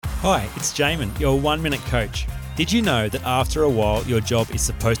Hi, it's Jaemin, your 1 Minute Coach. Did you know that after a while your job is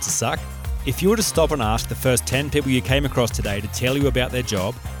supposed to suck? If you were to stop and ask the first 10 people you came across today to tell you about their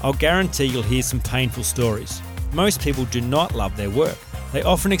job, I'll guarantee you'll hear some painful stories. Most people do not love their work. They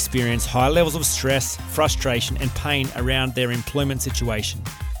often experience high levels of stress, frustration, and pain around their employment situation.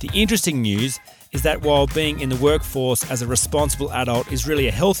 The interesting news is that while being in the workforce as a responsible adult is really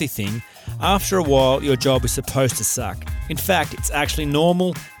a healthy thing, after a while your job is supposed to suck. In fact, it's actually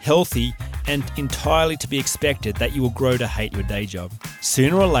normal, healthy, and entirely to be expected that you will grow to hate your day job.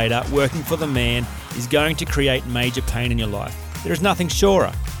 Sooner or later, working for the man is going to create major pain in your life. There is nothing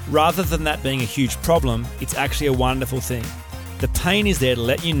surer. Rather than that being a huge problem, it's actually a wonderful thing. The pain is there to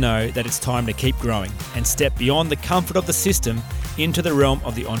let you know that it's time to keep growing and step beyond the comfort of the system into the realm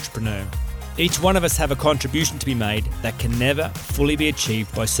of the entrepreneur. Each one of us have a contribution to be made that can never fully be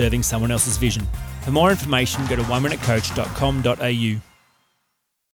achieved by serving someone else's vision. For more information, go to oneminutecoach.com.au.